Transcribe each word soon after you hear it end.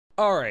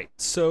Alright,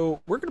 so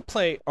we're gonna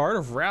play Art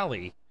of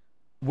Rally,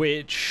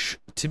 which,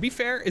 to be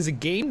fair, is a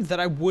game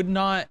that I would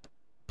not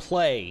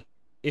play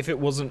if it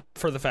wasn't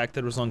for the fact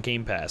that it was on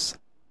Game Pass.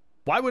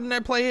 Why wouldn't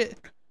I play it?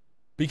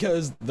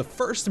 Because the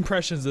first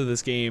impressions of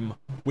this game,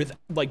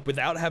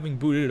 without having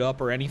booted it up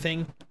or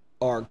anything,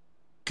 are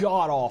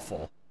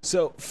god-awful.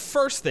 So,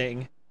 first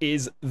thing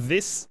is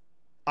this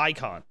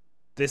icon,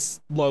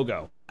 this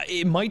logo.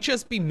 It might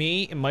just be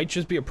me, it might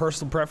just be a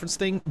personal preference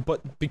thing,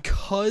 but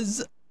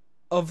because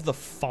of the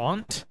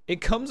font,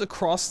 it comes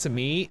across to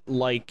me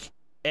like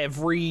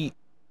every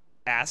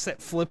asset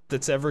flip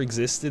that's ever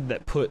existed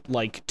that put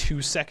like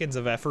 2 seconds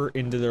of effort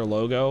into their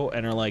logo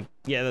and are like,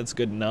 yeah, that's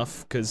good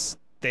enough, because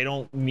they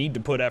don't need to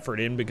put effort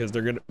in because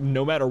they're gonna,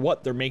 no matter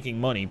what, they're making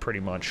money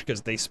pretty much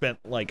because they spent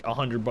like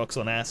 $100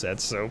 on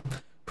assets, so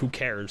who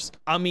cares?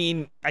 I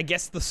mean, I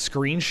guess the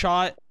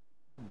screenshot,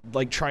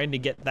 like trying to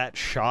get that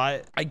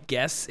shot, I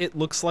guess it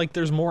looks like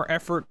there's more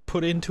effort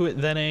put into it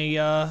than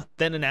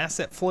an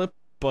asset flip,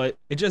 but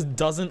it just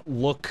doesn't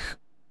look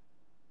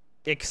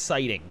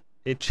exciting.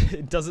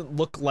 It doesn't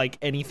look like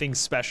anything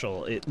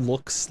special. It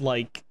looks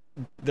like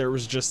there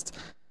was just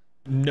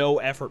no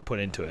effort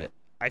put into it.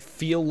 I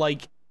feel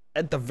like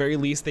at the very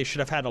least they should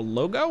have had a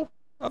logo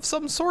of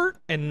some sort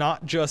and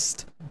not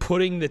just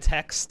putting the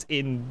text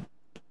in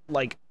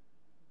like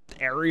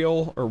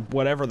Arial or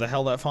whatever the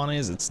hell that font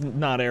is. It's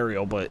not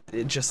Arial, but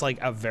it's just like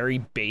a very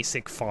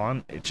basic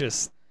font.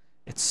 It's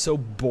so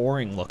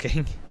boring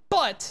looking.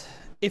 But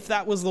if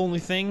that was the only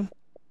thing,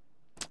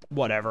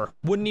 whatever.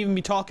 Wouldn't even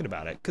be talking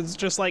about it, because it's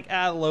just like,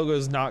 the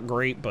logo's not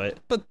great, but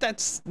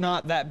that's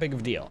not that big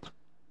of a deal.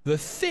 The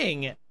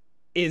thing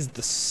is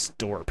the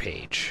store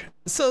page.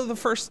 So the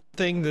first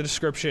thing, the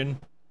description,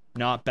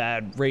 not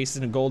bad. Race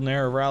in a golden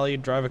era rally,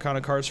 drive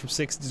iconic cars from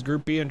 60s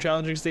Group B and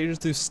challenging stages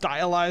through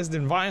stylized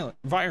and violent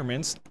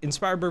environments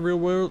inspired by real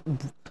world,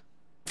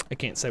 I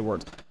can't say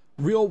words,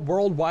 real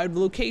worldwide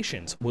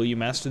locations. Will you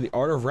master the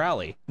art of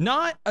rally?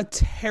 Not a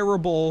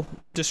terrible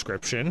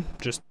description,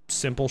 just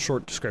simple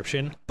short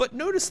description, but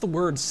notice the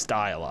word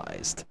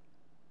stylized.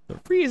 The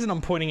reason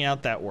I'm pointing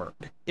out that word,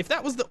 if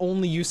that was the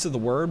only use of the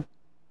word,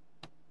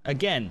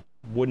 again,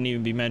 wouldn't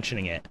even be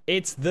mentioning it.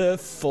 It's the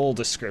full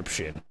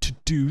description. To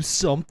do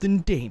something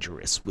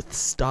dangerous with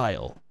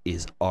style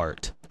is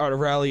art. Art of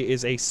Rally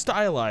is a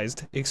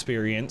stylized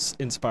experience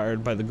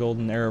inspired by the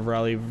golden era of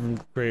rally,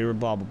 blah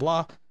blah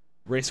blah.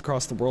 Race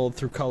across the world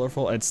through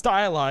colorful and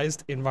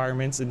stylized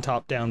environments in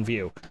top-down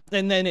view.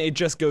 And then it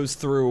just goes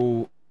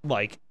through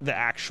like the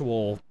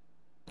actual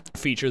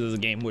features of the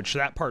game, which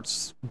that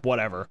part's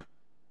whatever.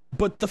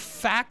 But the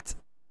fact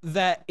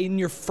that in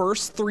your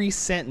first 3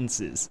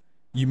 sentences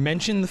you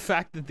mention the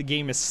fact that the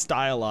game is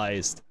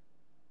stylized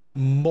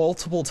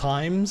multiple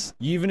times.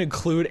 You even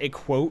include a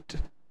quote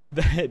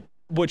that,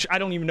 which I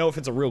don't even know if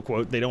it's a real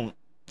quote. They don't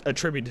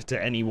attribute it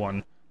to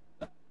anyone.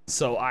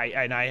 So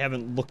I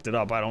haven't looked it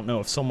up. I don't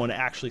know if someone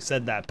actually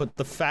said that. But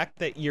the fact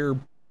that you're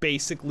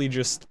basically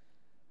just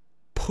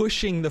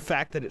pushing the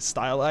fact that it's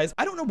stylized.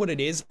 I don't know what it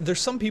is. There's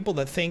some people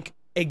that think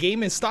a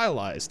game is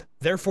stylized,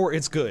 therefore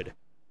it's good.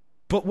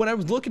 But when I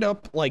was looking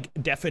up, like,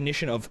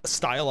 definition of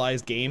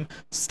stylized game,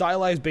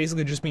 stylized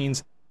basically just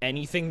means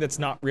anything that's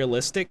not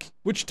realistic,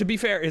 which, to be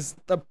fair, is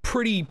a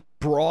pretty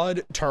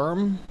broad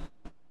term,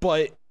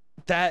 but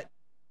that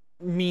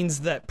means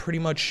that pretty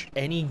much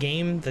any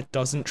game that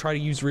doesn't try to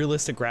use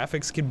realistic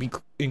graphics can be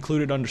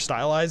included under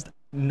stylized.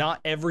 Not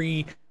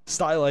every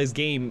stylized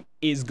game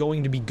is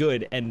going to be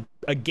good, and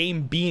a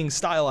game being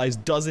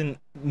stylized doesn't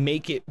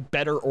make it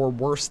better or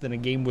worse than a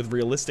game with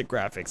realistic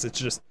graphics. It's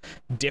just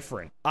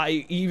different.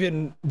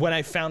 Even when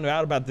I found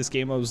out about this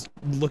game, I was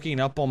looking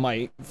up on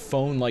my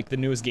phone like the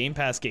newest Game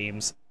Pass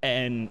games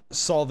and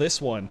saw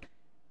this one,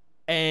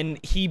 and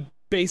he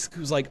basically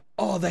was like,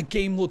 oh, that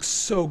game looks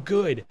so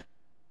good,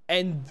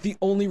 and the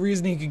only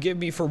reason he could give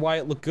me for why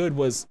it looked good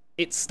was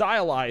it's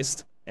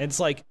stylized, and it's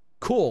like,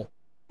 cool,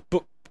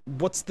 but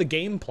what's the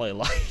gameplay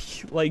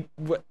like? Like,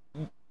 what?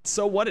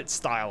 So what, it's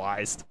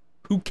stylized?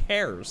 Who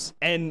cares?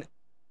 And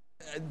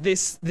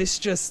this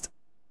just,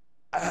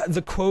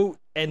 the quote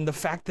and the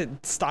fact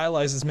that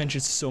stylized is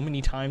mentioned so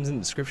many times in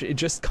the description, it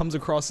just comes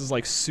across as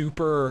like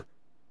super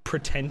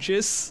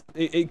pretentious.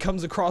 It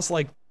comes across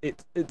like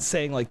it's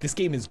saying like this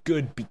game is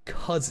good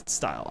because it's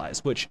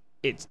stylized, which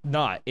it's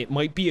not. It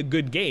might be a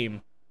good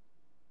game.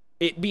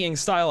 It being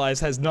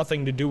stylized has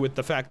nothing to do with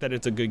the fact that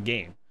it's a good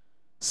game.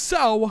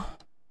 So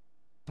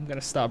I'm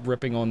gonna stop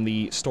ripping on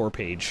the store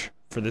page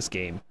for this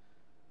game.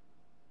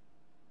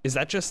 Is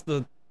that just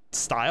the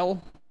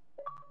style?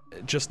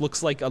 It just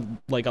looks like a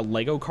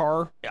Lego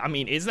car. I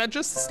mean, is that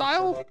just the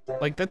style?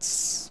 Like,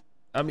 that's,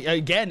 I mean,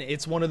 again,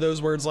 it's one of those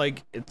words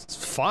like, it's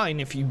fine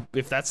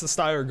if that's the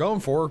style you're going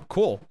for,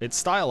 cool. It's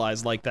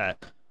stylized like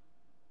that.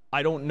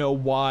 I don't know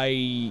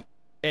why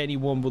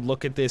anyone would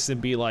look at this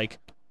and be like,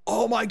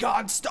 oh my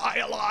god,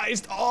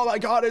 stylized, oh my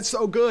god, it's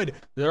so good.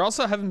 There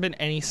also haven't been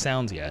any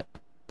sounds yet.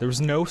 There was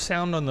no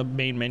sound on the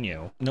main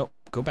menu. Nope,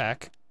 go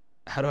back.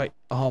 How do I,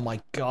 oh my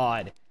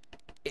god.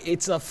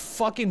 It's a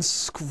fucking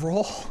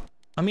scroll.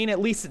 I mean, at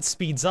least it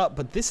speeds up,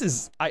 but this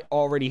is... I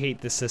already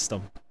hate this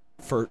system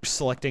for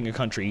selecting a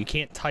country. You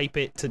can't type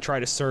it to try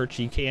to search.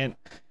 You can't...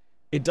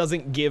 It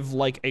doesn't give,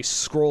 like, a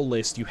scroll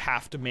list. You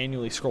have to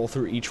manually scroll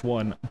through each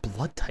one.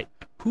 Blood type.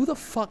 Who the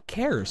fuck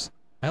cares?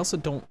 I also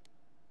don't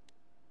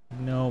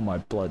know my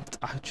blood.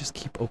 I just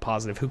keep O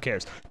positive. Who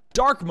cares?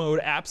 Dark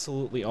mode,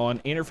 absolutely on.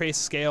 Interface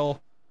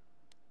scale.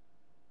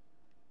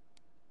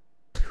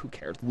 Who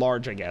cares?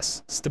 Large, I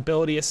guess.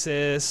 Stability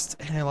assist.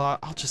 And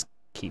I'll just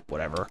keep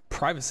whatever.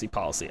 Privacy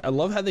policy. I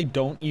love how they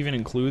don't even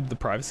include the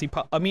privacy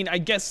I mean, I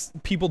guess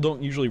people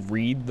don't usually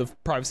read the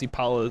privacy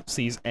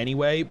policies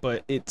anyway,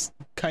 but it's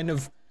kind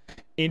of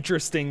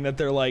interesting that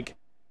they're like,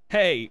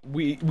 hey,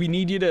 we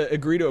need you to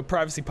agree to a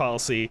privacy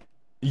policy.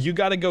 You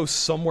gotta go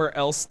somewhere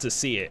else to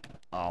see it.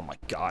 Oh my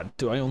god.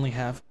 Do I only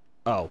have...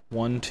 Oh,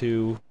 1,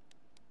 2,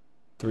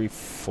 3,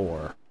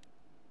 4.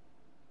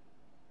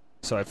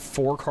 So I have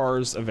 4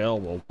 cars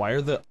available. Why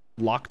are the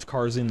locked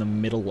cars in the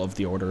middle of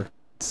the order?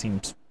 It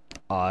seems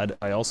odd.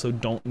 I also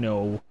don't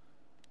know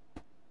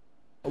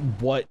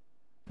what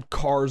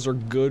cars are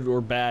good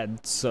or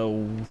bad,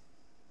 so...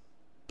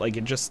 Like,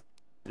 it just...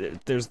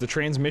 There's the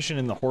transmission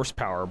and the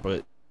horsepower,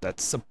 but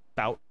that's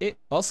about it.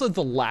 Also,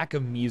 the lack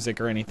of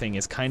music or anything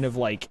is kind of,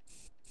 like,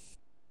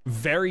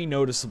 very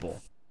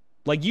noticeable.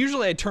 Like,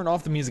 usually I turn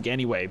off the music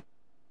anyway,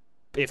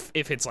 if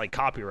it's, like,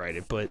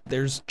 copyrighted, but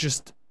there's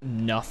just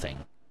nothing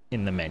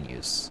in the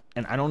menus.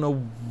 And I don't know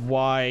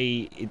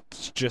why it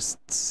just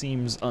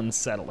seems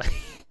unsettling.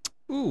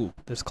 Ooh,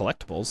 there's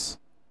collectibles.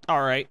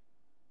 Alright.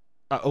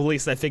 At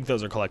least I think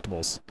those are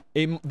collectibles.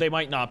 They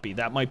might not be.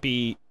 That might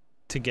be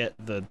to get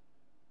the...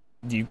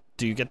 Do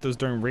you get those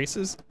during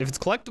races? If it's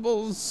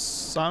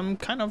collectibles, I'm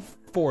kind of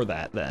for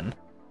that then.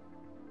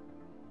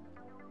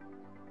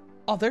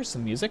 Oh, there's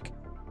some music.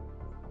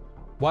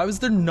 Why was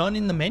there none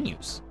in the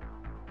menus?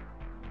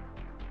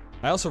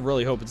 I also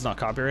really hope it's not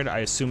copyrighted. I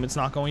assume it's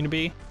not going to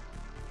be,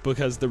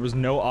 because there was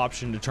no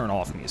option to turn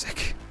off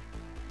music.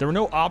 There were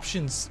no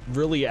options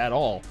really at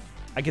all.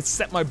 I could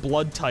set my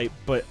blood type,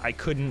 but I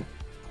couldn't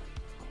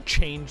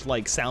change,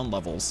 like, sound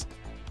levels.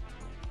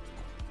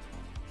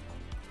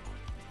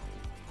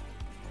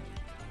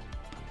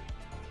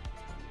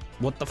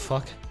 What the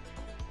fuck?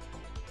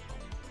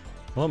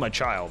 Hello, my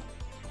child.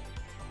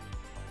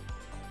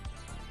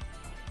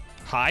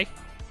 Hi?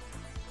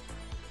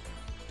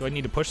 Do I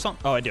need to push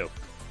something? Oh, I do.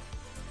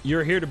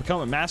 You're here to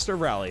become a master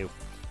of Rally.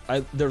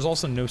 There's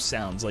also no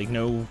sounds, like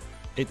no...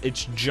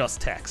 It's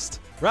just text.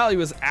 Rally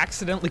was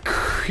accidentally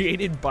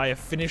created by a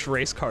Finnish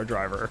race car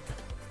driver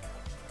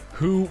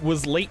who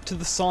was late to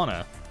the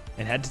sauna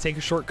and had to take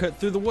a shortcut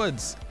through the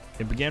woods.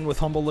 It began with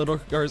humble little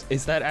cars.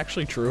 Is that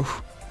actually true?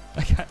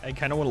 I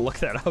kind of want to look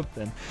that up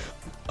then.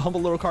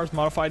 Humble little cars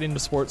modified into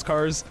sports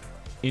cars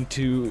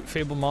into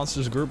Fable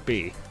Monsters Group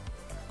B.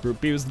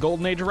 Group B was the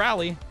golden age of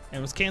Rally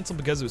and was canceled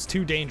because it was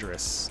too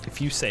dangerous,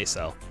 if you say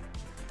so.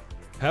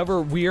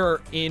 However, we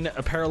are in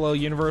a parallel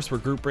universe where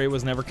Group A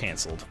was never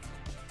canceled,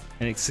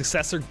 and its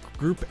successor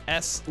Group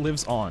S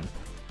lives on.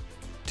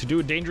 To do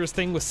a dangerous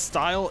thing with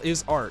style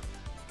is art.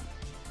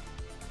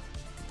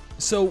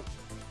 So,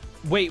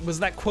 wait, was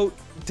that quote...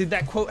 Did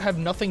that quote have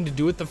nothing to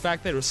do with the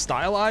fact that it was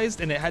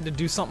stylized and it had to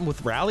do something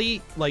with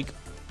Rally? Like...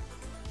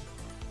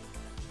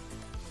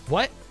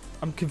 What?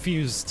 I'm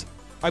confused.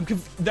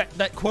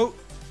 That quote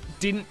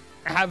didn't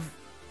have...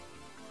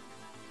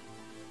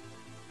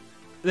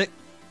 That...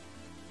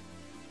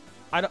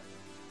 I don't...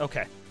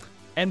 Okay.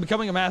 And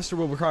becoming a master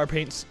will require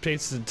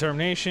patience and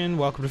determination.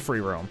 Welcome to free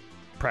roam.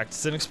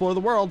 Practice and explore the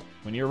world.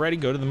 When you're ready,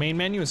 go to the main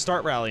menu and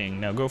start rallying.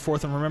 Now go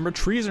forth and remember,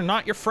 trees are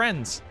not your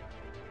friends.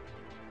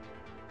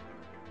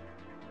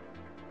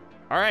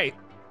 Alright.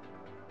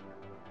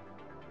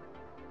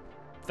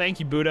 Thank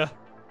you, Buddha.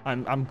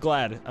 I'm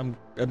glad. I'm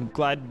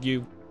glad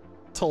you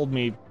told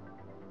me.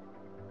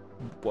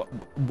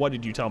 What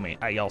did you tell me?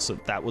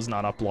 That was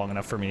not up long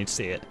enough for me to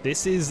see it.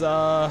 This is,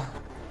 I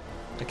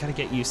gotta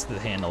get used to the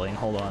handling.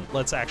 Hold on.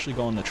 Let's actually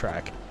go on the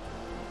track.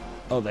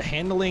 Oh, the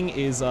handling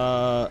is,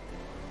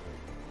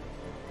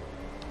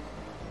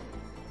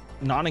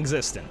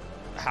 non-existent.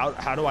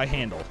 How do I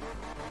handle?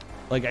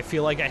 Like, I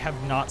feel like I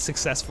have not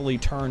successfully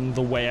turned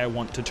the way I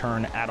want to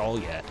turn at all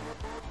yet.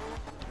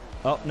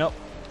 Oh, no.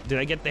 Did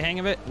I get the hang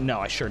of it? No,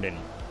 I sure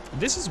didn't.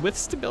 This is with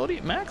stability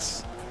at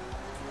max?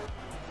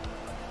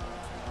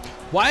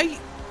 Why?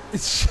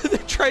 They're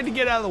trying to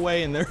get out of the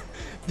way and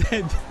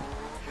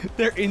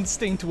their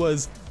instinct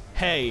was,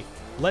 hey,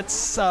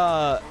 let's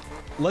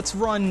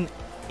run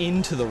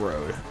into the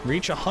road.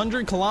 Reach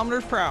 100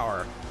 kilometers per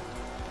hour.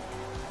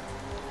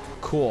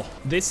 Cool.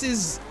 This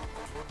is...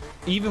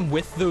 Even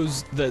with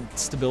the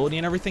stability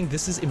and everything,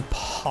 this is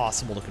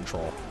impossible to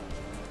control.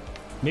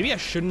 Maybe I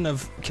shouldn't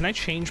have... Can I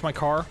change my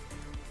car?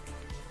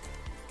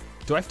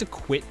 Do I have to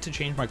quit to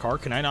change my car?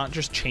 Can I not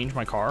just change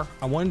my car?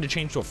 I wanted to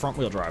change to a front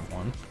wheel drive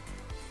one,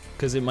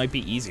 because it might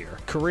be easier.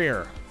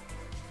 Career.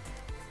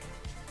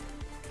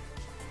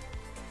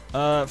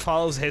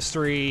 Follows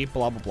history,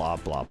 blah, blah, blah,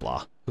 blah,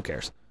 blah. Who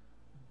cares?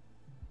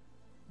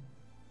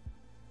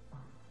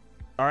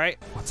 All right,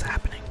 what's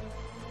happening?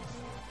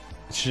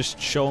 It's just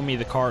showing me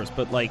the cars,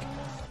 but like,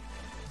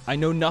 I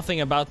know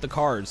nothing about the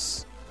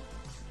cars.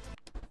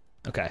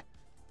 Okay,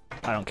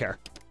 I don't care.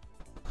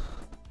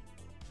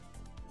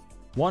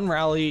 1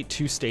 rally,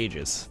 2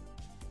 stages.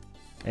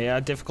 AI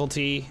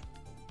difficulty,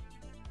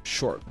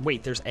 short.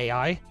 Wait, there's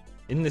AI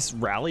in this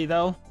rally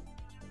though?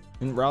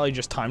 Isn't rally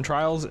just time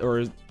trials,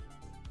 or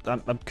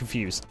I'm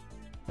confused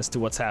as to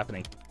what's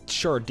happening.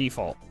 Sure,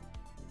 default.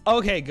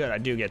 Okay, good, I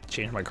do get to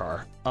change my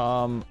car.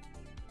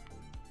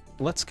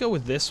 Let's go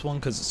with this one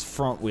because it's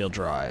front wheel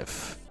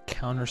drive.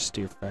 Counter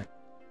steer factor.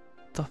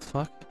 What the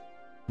fuck?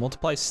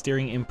 Multiply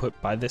steering input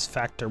by this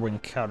factor when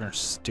counter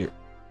steer.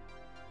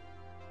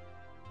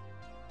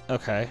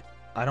 Okay,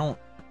 I don't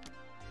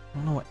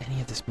know what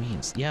any of this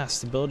means. Yeah,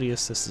 stability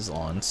assist is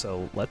on,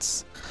 so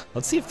let's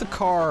see if the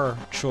car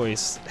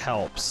choice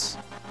helps.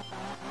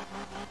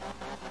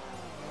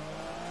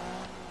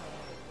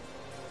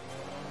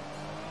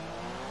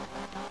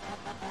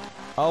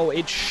 Oh,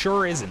 it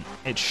sure isn't.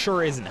 It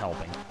sure isn't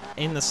helping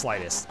in the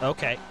slightest.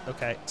 Okay,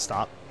 okay,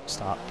 stop,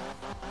 stop,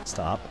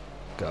 stop,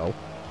 go,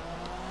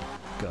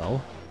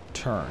 go,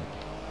 turn.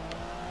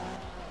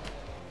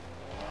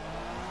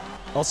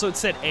 Also, it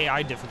said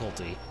AI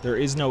difficulty. There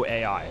is no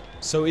AI.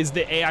 So is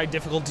the AI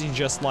difficulty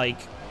just like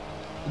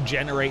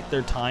generate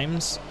their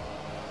times?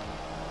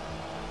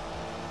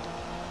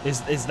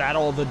 Is that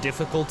all the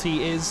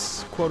difficulty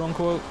is, quote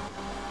unquote?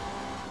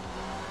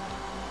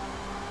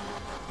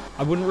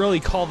 I wouldn't really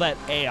call that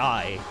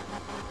AI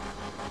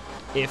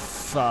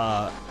if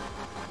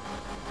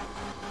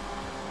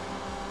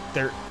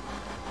they're,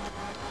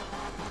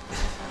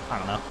 I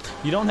don't know.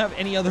 You don't have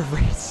any other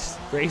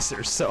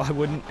racers, so I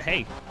wouldn't,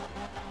 hey,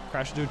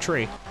 crash into a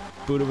tree.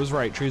 Buddha was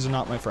right, trees are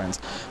not my friends.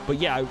 But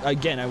yeah,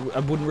 again, I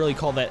wouldn't really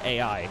call that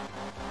AI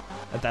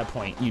at that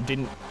point. You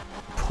didn't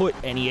put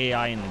any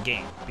AI in the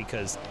game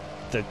because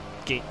the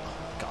game,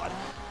 oh God,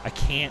 I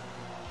can't.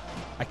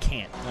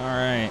 All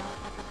right,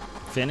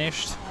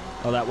 finished.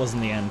 Oh, that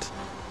wasn't the end.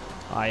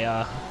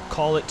 I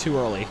call it too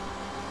early.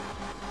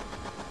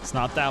 It's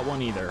not that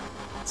one either.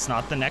 It's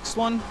not the next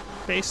one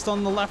based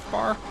on the left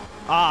bar.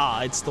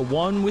 Ah, it's the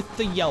one with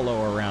the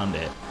yellow around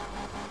it.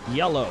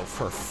 Yellow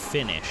for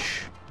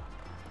finish.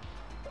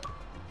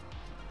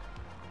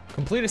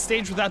 Complete a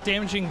stage without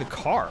damaging the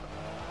car.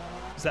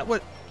 Is that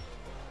what?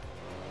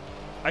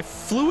 I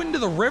flew into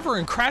the river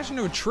and crashed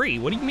into a tree.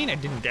 What do you mean I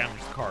didn't damage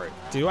the car?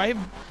 Do I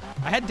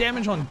had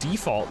damage on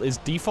default. Is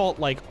default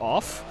like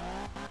off?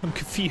 I'm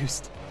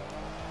confused.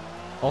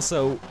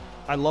 Also,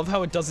 I love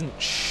how it doesn't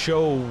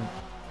show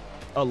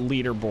a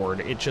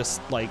leaderboard. It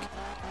just like,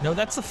 no,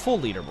 that's the full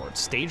leaderboard.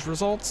 Stage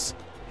results.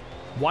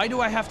 Why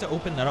do I have to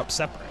open that up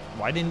separate?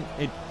 Why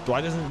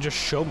doesn't it just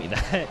show me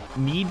that?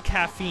 Need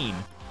caffeine.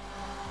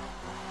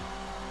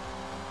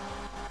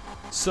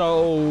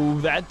 So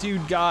that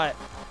dude got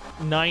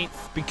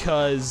 9th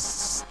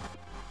because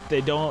they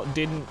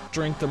didn't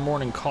drink their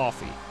morning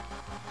coffee.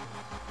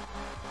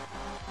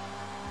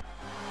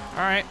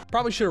 All right,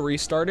 probably should have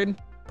restarted.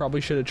 Probably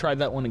should have tried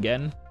that one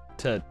again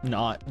to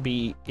not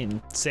be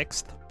in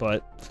 6th,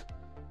 but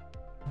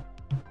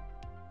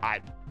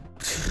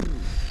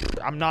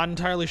I'm not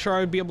entirely sure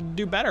I would be able to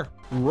do better.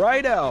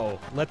 Righto,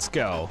 let's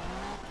go.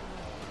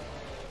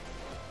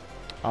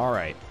 All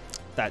right,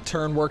 that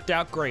turn worked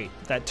out great.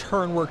 That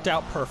turn worked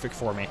out perfect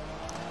for me.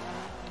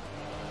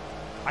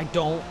 I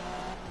don't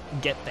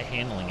get the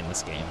handling in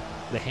this game.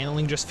 The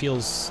handling just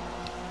feels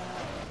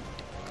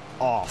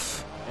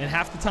off. And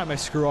half the time I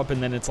screw up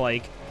and then it's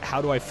like,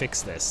 how do I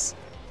fix this?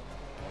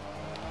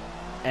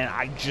 And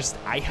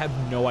I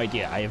have no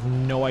idea. I have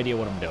no idea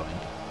what I'm doing.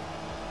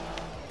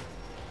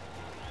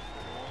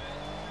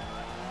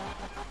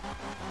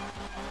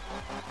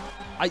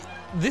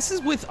 This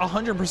is with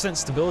 100%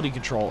 stability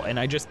control, and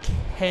I just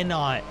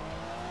cannot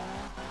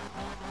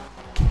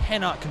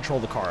control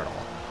the car at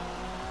all.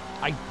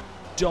 I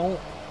don't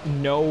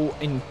know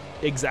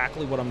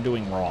exactly what I'm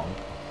doing wrong,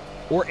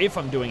 or if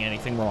I'm doing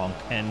anything wrong,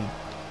 and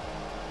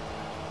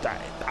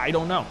I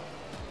don't know.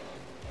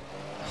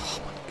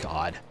 Oh my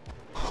God.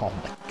 Oh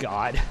my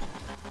God.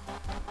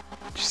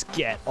 Just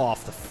get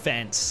off the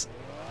fence.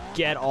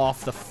 Get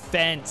off the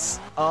fence.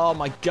 Oh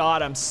my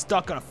God, I'm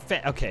stuck on a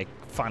fence. Okay,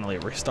 finally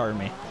it restarted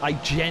me. I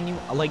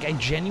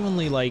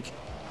genuinely like,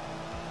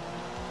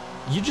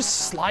 you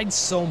just slide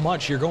so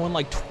much. You're going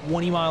like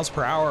 20 miles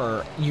per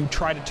hour. You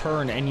try to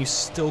turn and you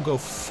still go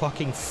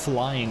fucking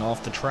flying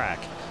off the track.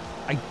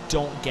 I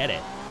don't get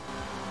it.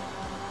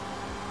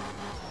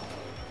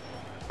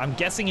 I'm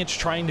guessing it's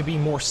trying to be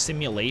more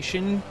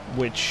simulation,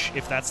 which,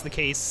 if that's the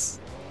case,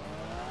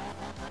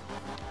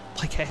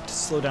 like, I had to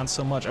slow down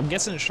so much. I'm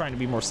guessing it's trying to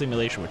be more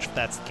simulation, which, if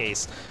that's the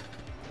case,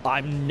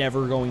 I'm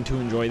never going to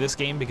enjoy this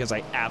game because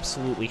I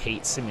absolutely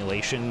hate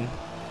simulation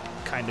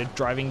kind of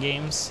driving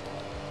games.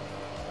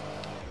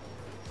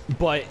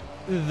 But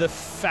the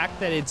fact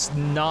that it's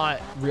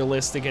not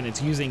realistic and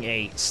it's using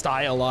a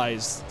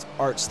stylized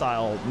art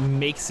style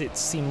makes it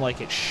seem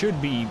like it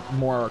should be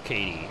more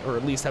arcadey, or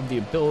at least have the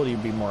ability to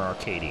be more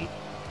arcadey.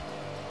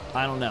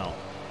 I don't know.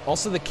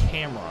 Also the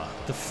camera,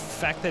 the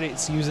fact that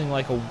it's using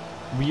like a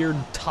weird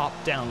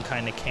top-down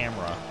kind of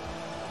camera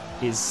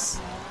is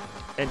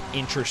an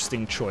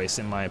interesting choice,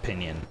 in my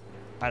opinion.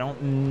 I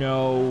don't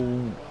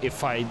know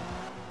if I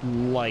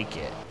like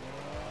it.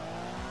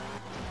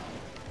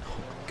 Oh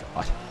my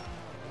god.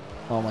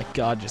 Oh my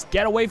god, just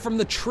get away from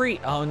the tree.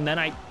 Oh, and then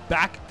I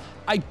back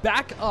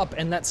up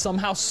and that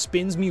somehow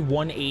spins me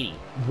 180.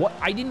 What?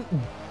 I didn't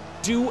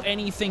do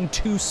anything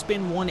to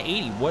spin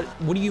 180.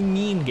 What do you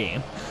mean,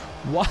 game?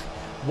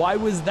 Why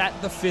was that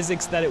the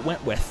physics that it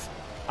went with?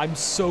 I'm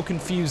so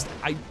confused.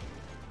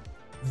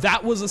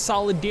 That was a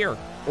solid deer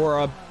or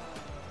a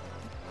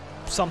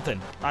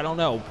something. I don't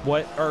know.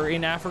 What are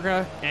in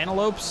Africa?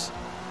 Antelopes?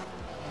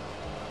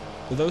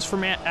 Were those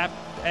from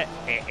Africa?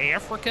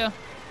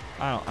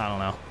 I don't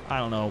know. I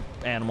don't know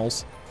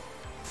animals.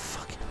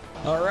 Fuck.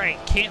 All right,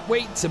 can't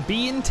wait to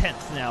be in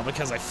 10th now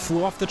because I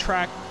flew off the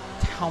track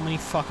how many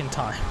fucking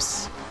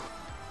times?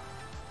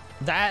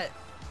 That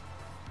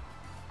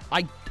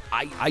I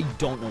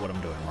don't know what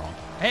I'm doing wrong.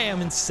 Hey,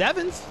 I'm in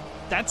 7th.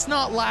 That's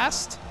not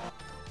last.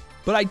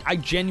 But I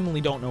genuinely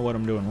don't know what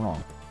I'm doing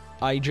wrong.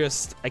 I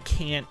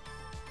can't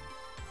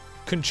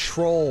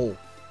control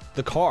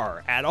the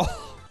car at all.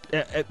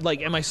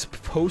 Like, am I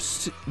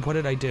supposed to? What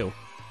did I do?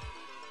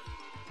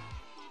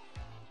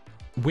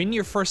 Win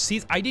your first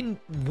season? I didn't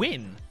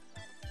win.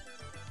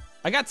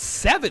 I got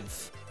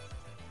 7th.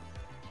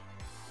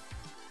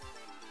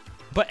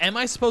 But am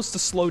I supposed to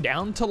slow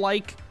down to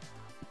like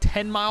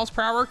 10 miles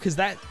per hour? Because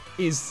that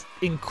is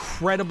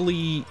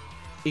incredibly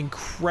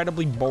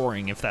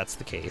boring if that's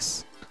the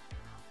case.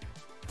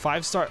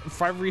 5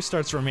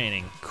 restarts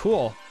remaining.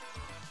 Cool.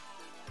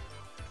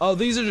 Oh,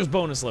 these are just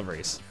bonus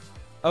liveries.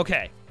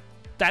 Okay.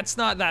 That's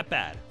not that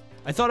bad.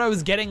 I thought I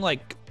was getting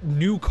like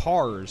new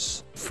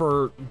cars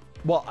for,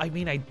 well, I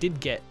mean,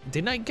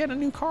 didn't I get a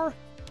new car?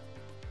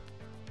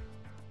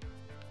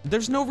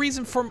 There's no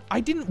reason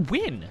I didn't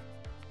win.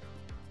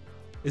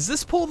 Is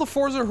this pull the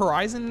Forza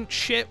Horizon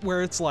shit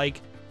where it's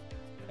like,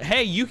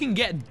 hey, you can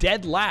get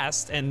dead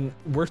last and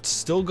we're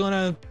still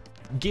gonna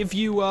give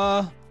you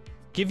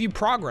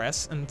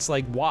progress, and it's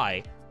like,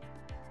 why?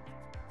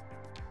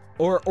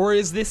 Or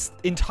is this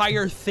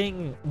entire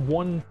thing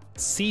one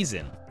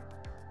season?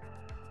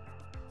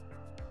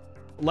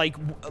 Like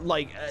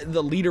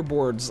the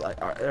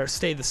leaderboards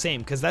stay the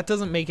same, because that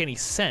doesn't make any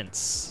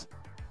sense.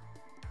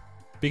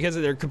 Because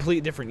they're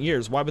completely different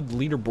years, why would the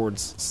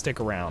leaderboards stick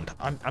around?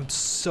 I'm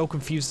so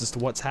confused as to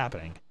what's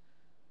happening.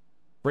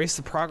 Erase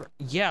the progress.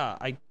 Yeah,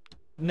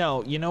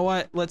 no, you know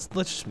what? Let's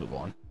just move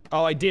on.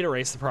 Oh, I did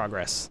erase the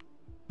progress.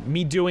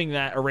 Me doing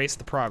that erased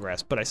the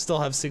progress, but I still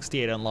have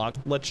 68 unlocked.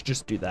 Let's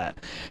just do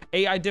that.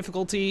 AI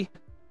difficulty.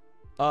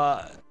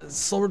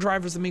 Slower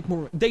drivers that make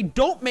more. They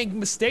don't make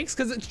mistakes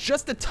because it's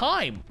just a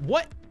time.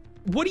 What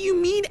do you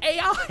mean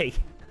AI?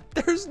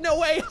 There's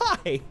no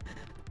AI.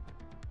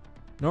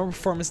 Normal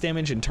performance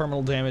damage and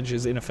terminal damage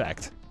is in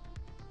effect.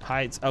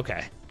 Hides,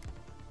 okay.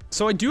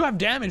 So I do have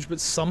damage, but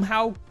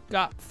somehow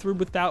got through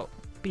without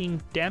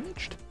being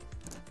damaged?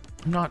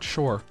 I'm not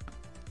sure.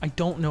 I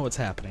don't know what's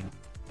happening.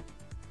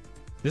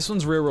 This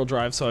one's rear wheel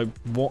drive, so I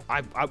won't,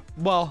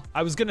 well,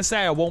 I was gonna say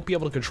I won't be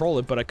able to control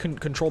it, but I couldn't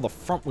control the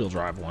front wheel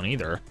drive one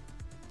either.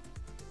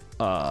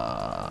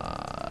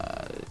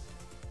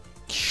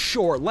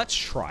 Sure, let's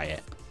try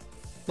it.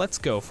 Let's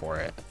go for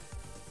it.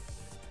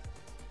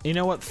 You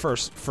know what?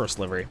 First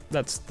livery.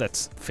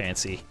 That's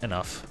fancy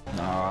enough.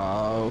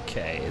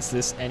 Okay, is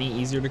this any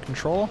easier to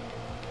control?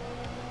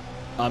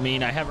 I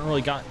mean, I haven't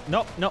really got.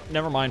 Nope,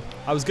 never mind.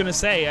 I was gonna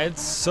say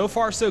it's so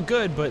far so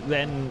good, but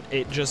then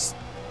it just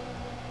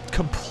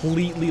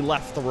completely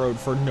left the road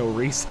for no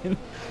reason.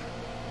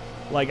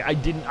 Like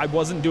I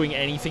wasn't doing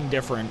anything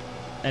different,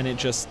 and it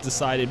just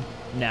decided,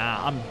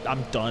 nah,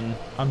 I'm done.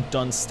 I'm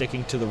done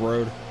sticking to the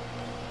road.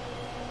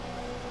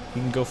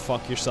 You can go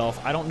fuck yourself.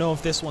 I don't know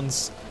if this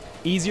one's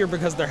easier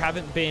because there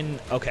haven't been,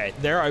 okay,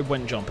 there I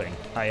went jumping.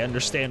 I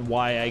understand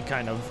why I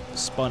kind of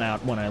spun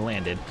out when I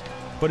landed.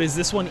 But is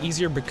this one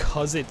easier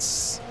because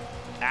it's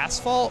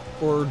asphalt,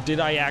 or did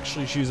I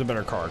actually choose a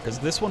better car? Because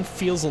this one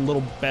feels a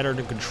little better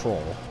to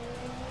control.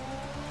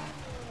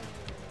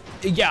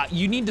 Yeah,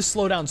 you need to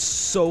slow down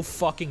so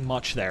fucking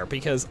much there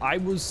because I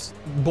was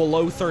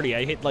below 30.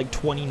 I hit like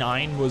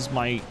 29 was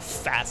my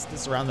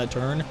fastest around that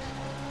turn.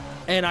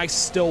 And I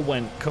still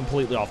went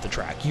completely off the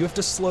track. You have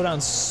to slow down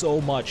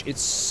so much.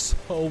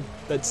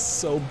 That's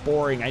so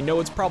boring. I know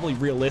it's probably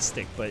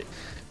realistic, but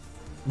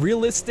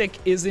realistic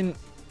isn't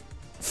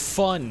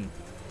fun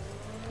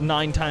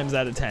 9 times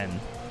out of 10.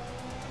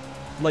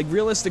 Like,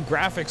 realistic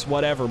graphics,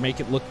 whatever, make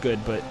it look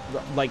good, but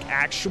like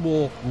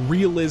actual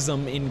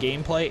realism in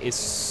gameplay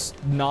is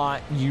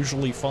not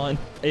usually fun.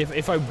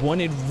 If I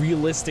wanted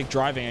realistic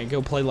driving, I'd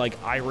go play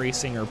like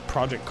iRacing or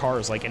Project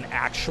Cars, like an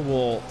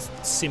actual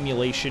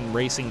simulation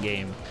racing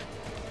game.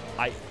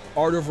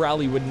 Art of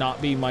Rally would not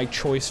be my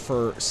choice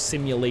for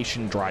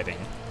simulation driving.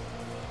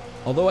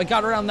 Although I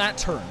got around that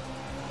turn.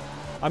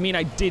 I mean,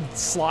 I did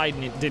slide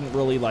and it didn't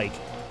really like,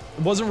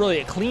 it wasn't really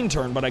a clean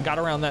turn, but I got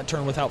around that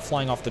turn without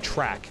flying off the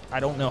track. I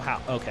don't know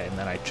how. Okay, and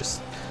then I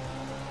just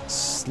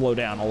slow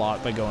down a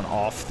lot by going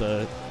off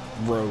the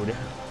road,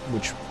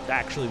 which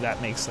actually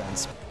that makes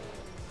sense.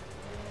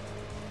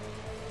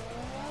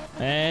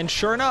 And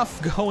sure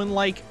enough, going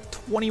like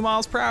 20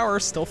 miles per hour,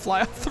 still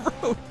fly off the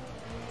road.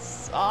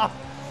 Ah.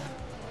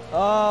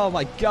 Oh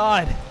my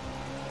God.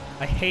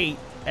 I hate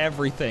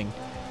everything.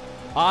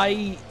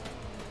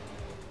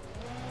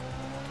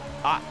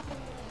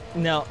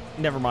 No,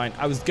 never mind.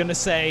 I was gonna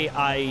say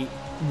I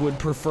would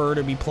prefer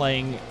to be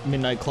playing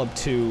Midnight Club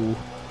 2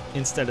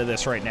 instead of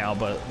this right now,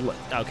 but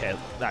okay,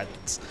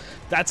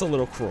 that's a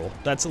little cruel.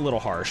 That's a little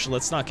harsh.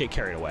 Let's not get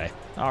carried away.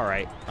 All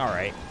right,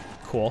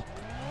 cool.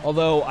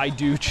 Although I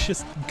do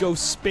just go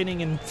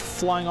spinning and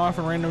flying off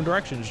in random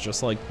directions,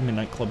 just like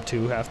Midnight Club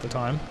 2 half the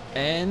time.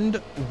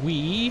 And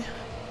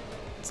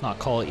let's not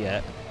call it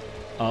yet.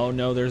 Oh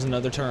no, there's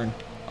another turn.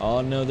 Oh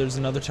no, there's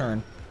another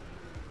turn.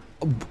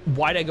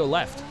 Why'd I go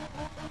left?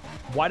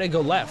 Why'd I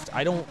go left?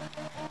 I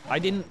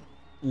didn't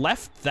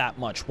left that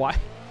much. Why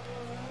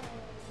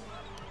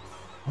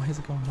is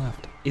it going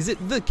left? Is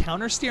it the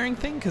counter steering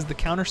thing? Because the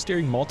counter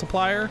steering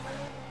multiplier,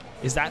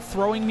 is that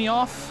throwing me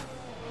off?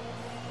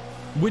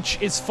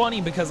 Which is funny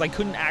because I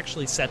couldn't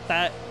actually set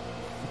that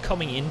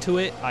coming into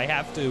it. I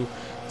have to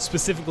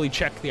specifically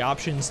check the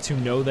options to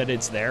know that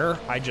it's there.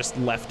 I just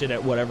left it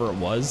at whatever it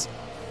was.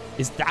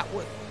 Is that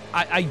what?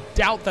 I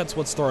doubt that's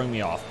what's throwing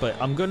me off, but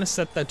I'm gonna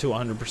set that to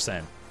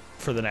 100%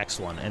 for the next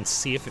one and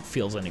see if it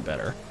feels any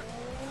better.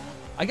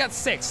 I got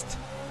 6th.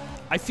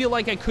 I feel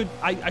like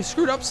I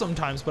screwed up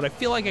sometimes, but I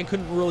feel like I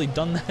couldn't really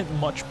done that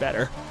much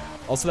better.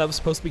 Also, that was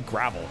supposed to be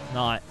gravel,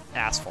 not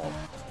asphalt.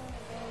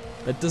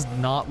 That does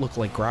not look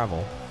like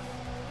gravel.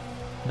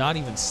 Not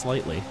even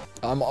slightly.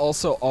 I'm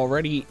also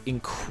already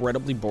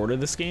incredibly bored of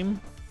this game.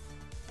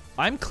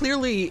 I'm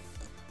clearly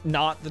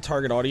not the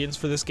target audience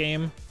for this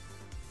game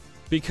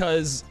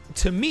because,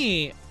 to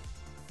me,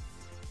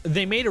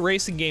 they made a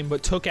racing game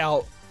but took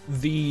out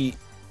the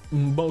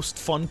most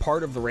fun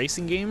part of the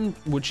racing game,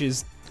 which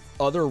is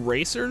other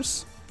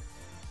racers.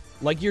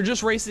 Like, you're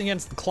just racing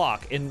against the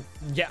clock, and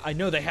yeah, I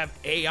know they have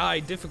AI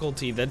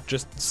difficulty that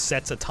just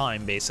sets a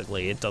time,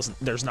 basically.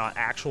 There's not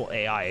actual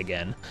AI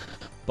again,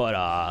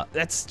 but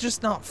that's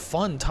just not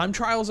fun. Time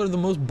trials are the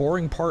most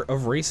boring part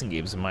of racing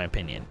games, in my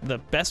opinion. The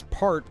best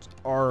parts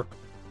are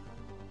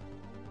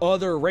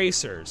other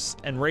racers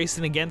and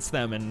racing against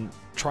them and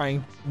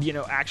trying, you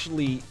know,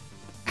 actually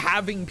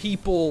having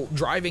people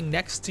driving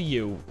next to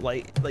you.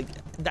 Like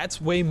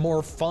that's way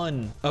more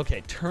fun.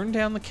 Okay, turn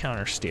down the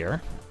counter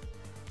steer.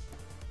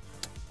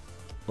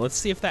 Let's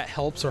see if that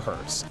helps or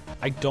hurts.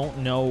 I don't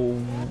know.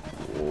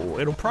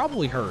 It'll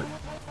probably hurt.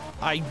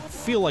 I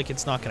feel like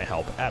it's not gonna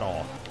help at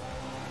all.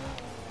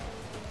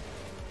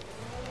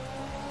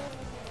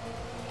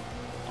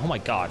 Oh my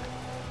God.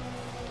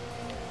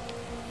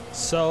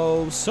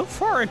 So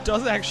far it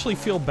does actually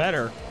feel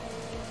better.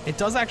 It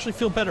does actually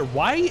feel better.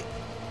 Why?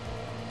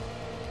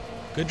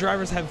 Good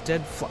drivers have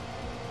dead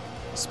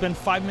spend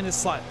 5 minutes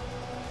slide.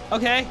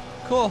 Okay,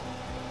 cool.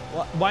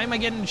 Why am I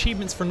getting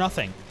achievements for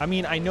nothing? I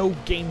mean, I know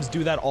games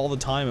do that all the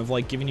time of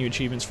like giving you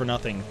achievements for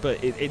nothing,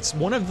 but it's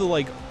one of the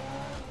like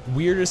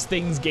weirdest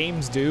things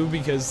games do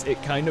because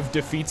it kind of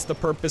defeats the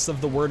purpose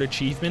of the word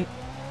achievement,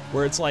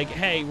 where it's like,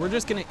 hey, we're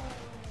just gonna...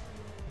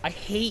 I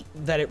hate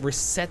that it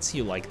resets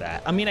you like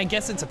that. I mean, I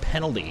guess it's a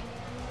penalty,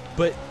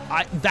 but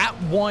that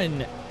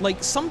one, like,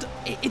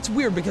 it's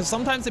weird because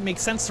sometimes it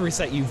makes sense to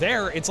reset you.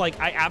 There, it's like,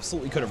 I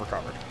absolutely could have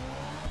recovered.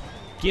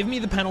 Give me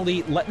the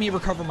penalty, let me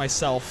recover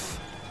myself.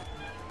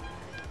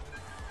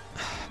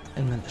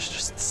 And then there's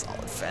just the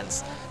solid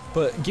fence.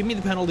 But give me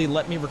the penalty,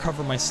 let me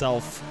recover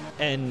myself,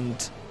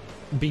 and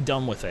be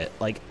done with it.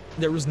 Like,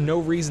 there was no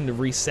reason to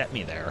reset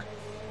me there.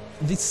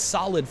 These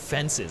solid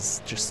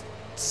fences just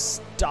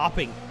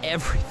stopping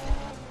everything.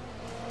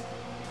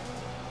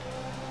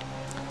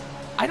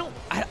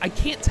 I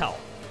can't tell.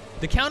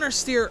 The counter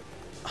steer,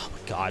 oh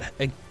my God.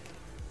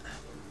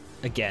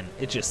 Again,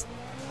 it just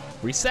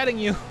resetting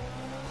you.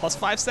 Plus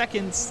 5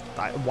 seconds.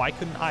 Why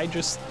couldn't I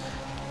just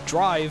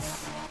drive?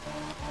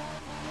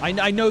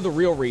 I know the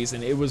real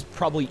reason. It was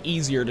probably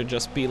easier to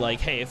just be like,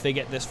 hey, if they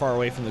get this far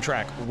away from the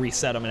track,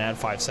 reset them and add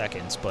 5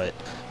 seconds. But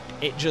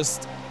it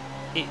just,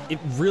 it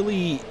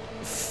really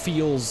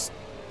feels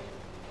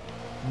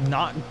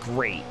not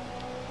great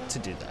to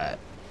do that.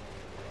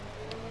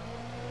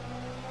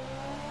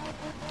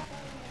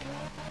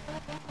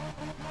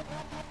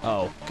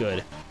 Oh,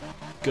 good.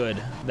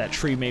 Good. That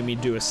tree made me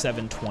do a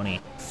 720.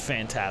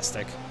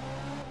 Fantastic.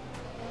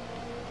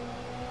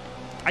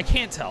 I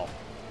can't tell,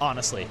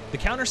 honestly. The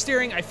counter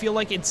steering, I feel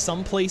like in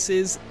some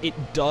places it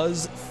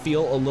does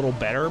feel a little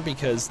better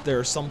because there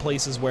are some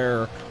places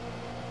where...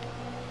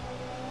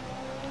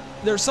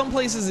 There's some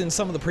places in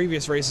some of the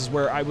previous races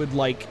where I would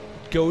like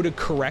go to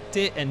correct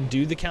it and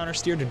do the counter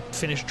steer to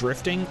finish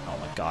drifting. Oh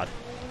my God.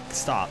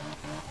 Stop.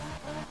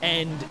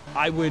 And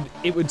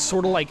it would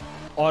sort of like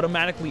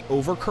automatically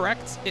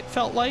overcorrect, it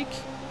felt like.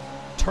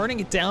 Turning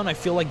it down, I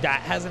feel like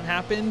that hasn't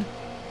happened.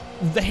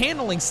 The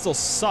handling still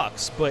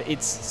sucks, but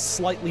it's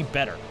slightly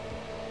better,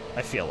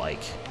 I feel like.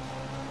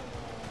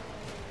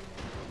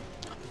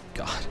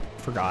 God,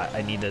 Forgot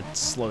I need to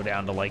slow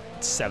down to like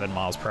 7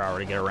 miles per hour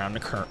to get around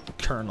the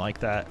turn like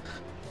that.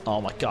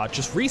 Oh my God,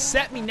 just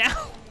reset me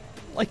now.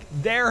 Like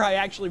there, I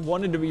actually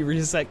wanted to be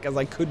reset because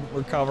I couldn't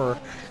recover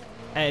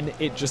and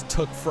it just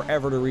took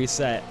forever to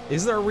reset.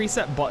 Is there a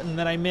reset button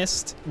that I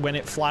missed when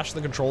it flashed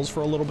the controls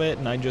for a little bit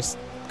and I just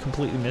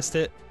completely missed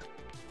it?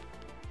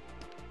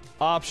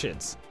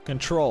 Options,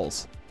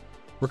 controls,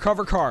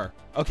 recover car.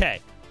 Okay,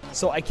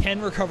 so I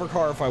can recover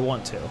car if I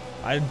want to.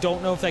 I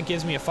don't know if that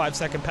gives me a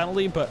 5-second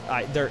penalty, but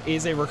there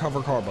is a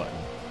recover car button.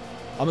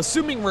 I'm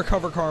assuming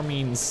recover car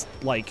means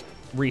like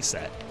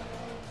reset.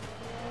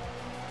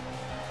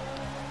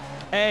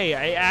 Hey,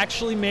 I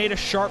actually made a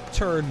sharp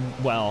turn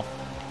well.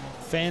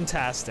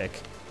 Fantastic.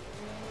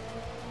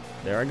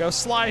 There I go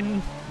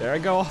sliding. There I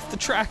go off the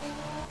track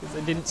because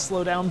I didn't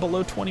slow down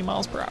below 20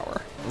 miles per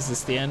hour. Is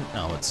this the end?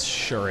 No, it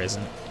sure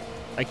isn't.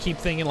 I keep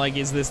thinking like,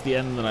 is this the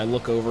end? And then I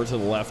look over to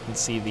the left and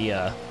see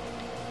the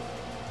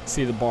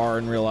bar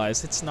and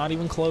realize it's not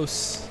even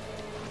close.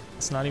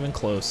 It's not even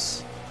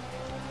close.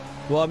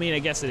 Well, I mean, I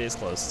guess it is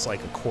close. It's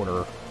like a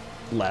quarter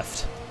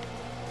left,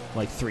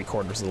 like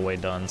 3/4 of the way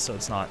done. So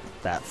it's not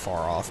that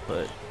far off,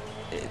 but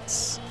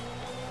it's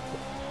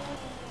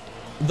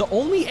the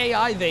only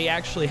AI they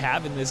actually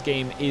have in this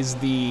game is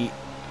the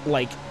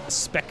like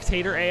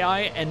spectator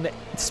AI, and the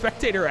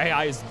spectator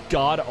AI is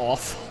god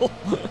awful.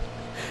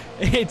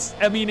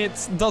 I mean,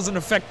 it doesn't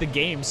affect the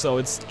game, so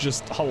it's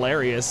just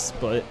hilarious,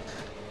 but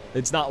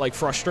it's not like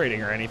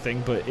frustrating or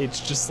anything, but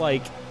it's just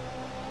like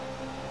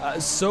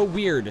so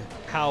weird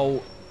how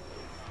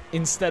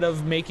instead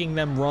of making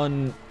them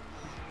run,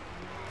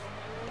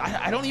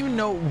 I don't even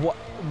know what,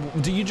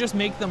 do you just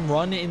make them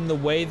run in the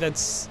way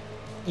that's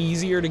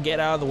easier to get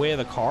out of the way of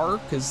the car?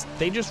 Because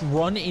they just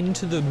run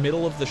into the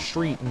middle of the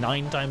street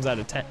 9 times out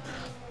of 10.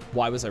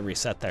 Why was I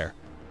reset there?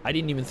 I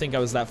didn't even think I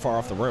was that far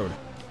off the road.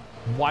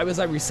 Why was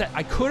I reset?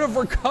 I could have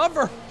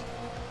recovered.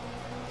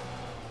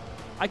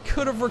 I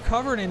could have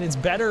recovered, and it's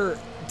better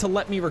to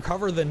let me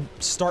recover than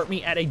start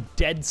me at a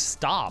dead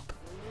stop.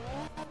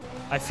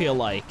 I feel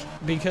like,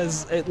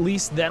 because at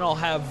least then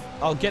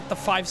I'll get the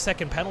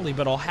 5-second penalty,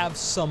 but I'll have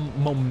some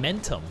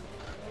momentum.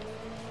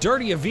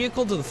 Dirty a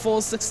vehicle to the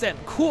fullest extent.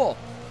 Cool.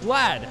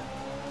 Glad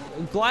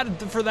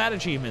for that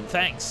achievement.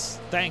 Thanks.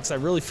 I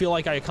really feel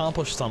like I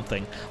accomplished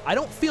something. I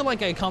don't feel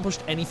like I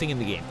accomplished anything in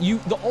the game.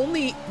 The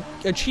only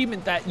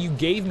achievement that you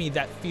gave me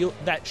that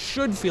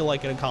should feel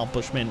like an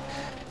accomplishment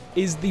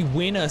is the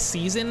win a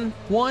season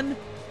one,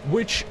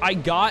 which I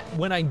got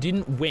when I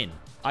didn't win.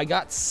 I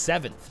got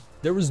 7th.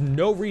 There was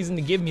no reason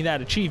to give me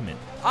that achievement.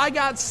 I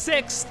got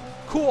 6th.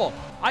 Cool.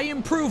 I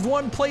improved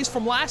 1 place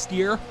from last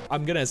year.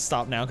 I'm gonna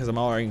stop now because I'm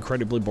already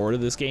incredibly bored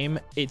of this game.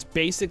 It's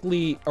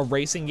basically a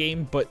racing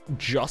game, but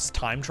just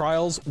time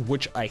trials,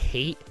 which I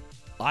hate.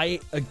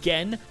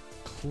 Again,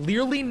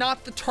 clearly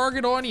not the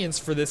target audience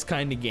for this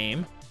kind of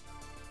game.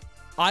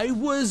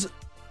 Hold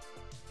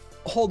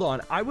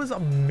on, I was a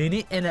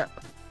minute and a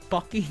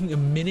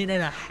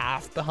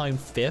half behind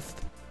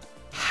 5th.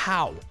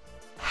 How?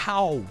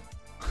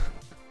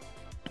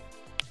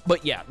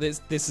 But yeah, this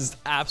is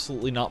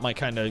absolutely not my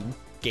kind of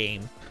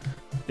game.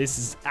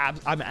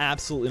 I'm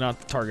absolutely not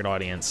the target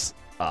audience.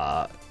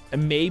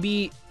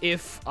 Maybe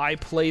if I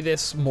play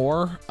this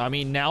more, I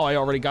mean, now I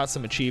already got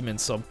some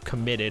achievements, so I'm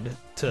committed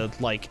to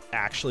like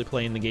actually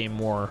playing the game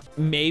more.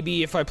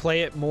 Maybe if I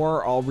play it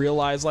more, I'll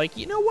realize like,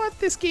 you know what,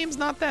 this game's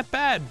not that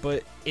bad,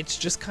 but it's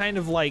just kind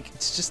of like,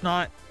 it's just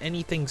not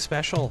anything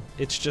special.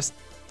 It's just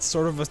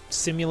sort of a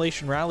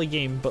simulation rally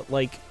game, but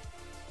like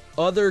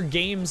other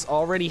games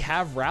already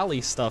have rally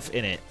stuff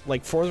in it.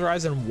 Like Forza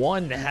Horizon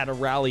 1 had a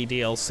rally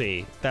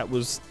DLC that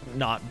was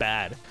not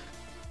bad.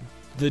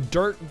 The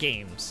Dirt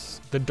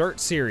games, the Dirt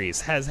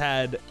series has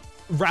had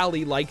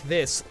rally like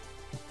this,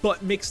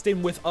 but mixed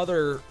in with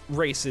other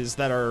races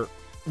that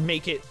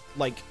make it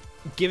like,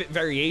 give it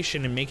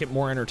variation and make it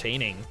more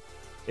entertaining.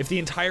 If the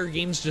entire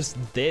game's just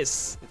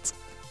this,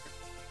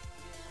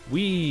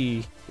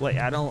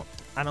 I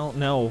don't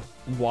know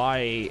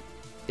why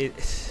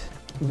it.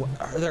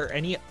 Are there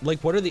any,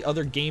 like, what are the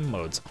other game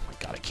modes? Oh my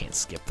god, I can't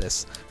skip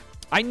this.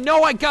 I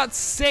know I got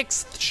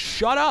 6th.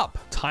 Shut up.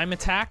 Time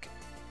attack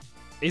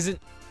isn't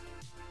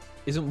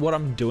what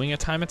I'm doing a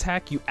time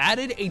attack. You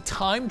added a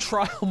time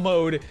trial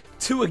mode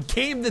to a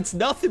game that's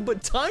nothing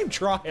but time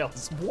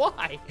trials.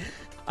 Why?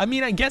 I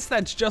mean, I guess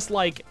that's just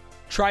like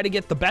try to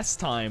get the best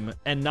time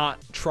and not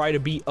try to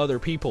beat other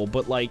people,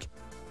 but like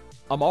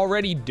I'm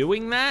already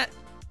doing that.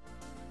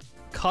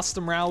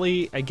 Custom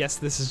rally, I guess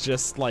this is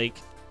just like,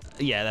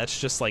 yeah, that's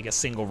just like a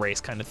single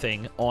race kind of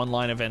thing.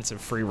 Online events and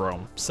free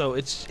roam. So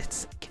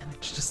it's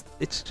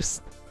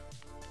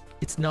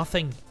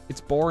nothing.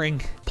 It's boring.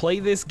 Play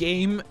this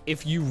game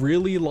if you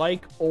really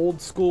like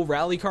old school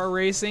rally car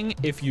racing.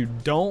 If you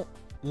don't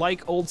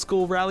like old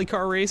school rally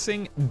car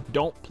racing,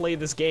 don't play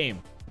this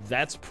game.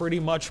 That's pretty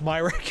much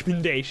my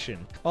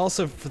recommendation.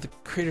 Also, for the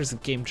creators of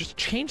the game, just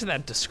change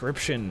that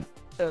description.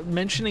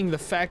 Mentioning the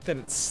fact that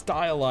it's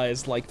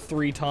stylized like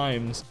 3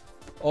 times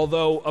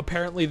Although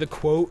apparently the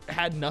quote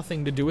had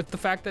nothing to do with the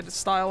fact that it's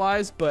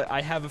stylized, but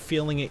I have a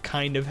feeling it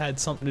kind of had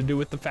something to do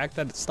with the fact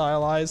that it's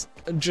stylized.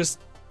 Just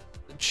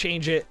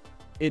change it.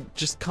 It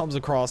just comes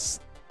across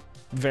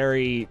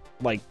very,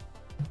 like,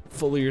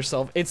 full of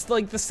yourself. It's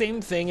like the same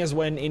thing as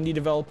when indie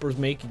developers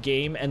make a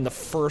game and the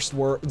first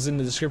words in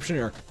the description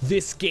are,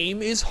 "This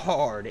game is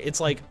hard." It's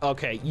like,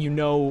 okay, you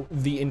know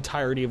the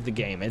entirety of the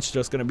game. It's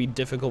just gonna be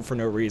difficult for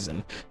no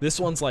reason. This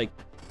one's like,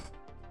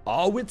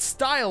 oh, it's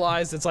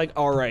stylized. It's like,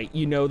 all right,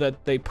 you know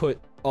that they put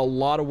a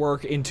lot of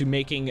work into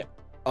making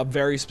a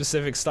very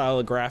specific style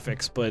of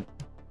graphics, but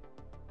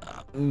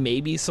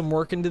maybe some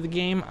work into the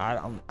game. I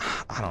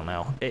don't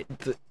know.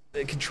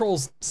 The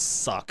controls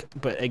suck,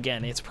 but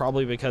again, it's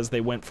probably because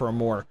they went for a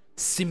more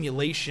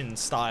simulation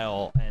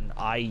style, and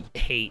I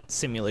hate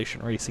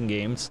simulation racing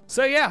games.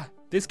 So yeah,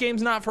 this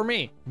game's not for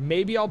me.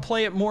 Maybe I'll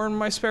play it more in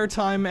my spare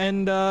time,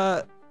 and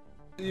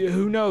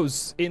who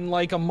knows, in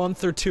like a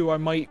month or two, I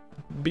might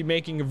be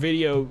making a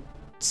video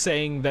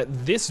saying that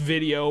this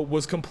video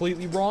was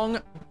completely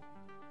wrong,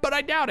 but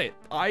I doubt it.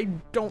 I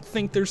don't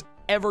think there's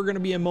ever gonna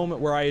be a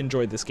moment where I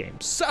enjoyed this game.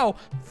 So,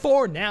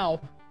 for now,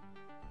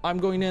 I'm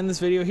going to end this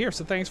video here,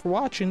 so thanks for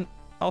watching.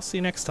 I'll see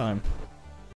you next time.